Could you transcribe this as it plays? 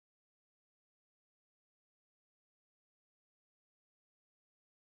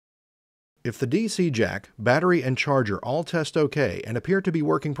If the DC jack, battery, and charger all test OK and appear to be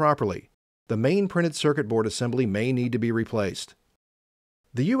working properly, the main printed circuit board assembly may need to be replaced.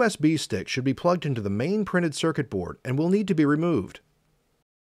 The USB stick should be plugged into the main printed circuit board and will need to be removed.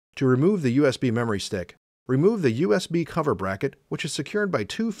 To remove the USB memory stick, remove the USB cover bracket, which is secured by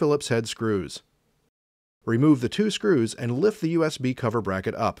 2 Phillips head screws. Remove the 2 screws and lift the USB cover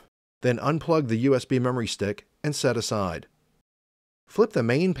bracket up. Then unplug the USB memory stick and set aside. Flip the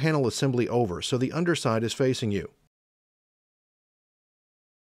main panel assembly over so the underside is facing you.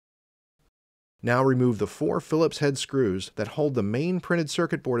 Now remove the 4 Phillips head screws that hold the main printed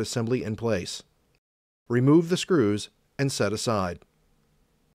circuit board assembly in place. Remove the screws and set aside.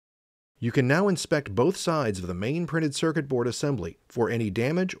 You can now inspect both sides of the main printed circuit board assembly for any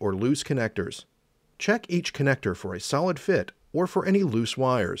damage or loose connectors. Check each connector for a solid fit or for any loose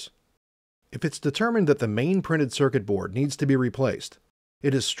wires. If it's determined that the main printed circuit board needs to be replaced,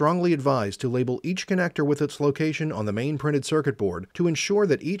 it is strongly advised to label each connector with its location on the main printed circuit board to ensure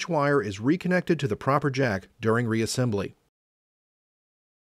that each wire is reconnected to the proper jack during reassembly.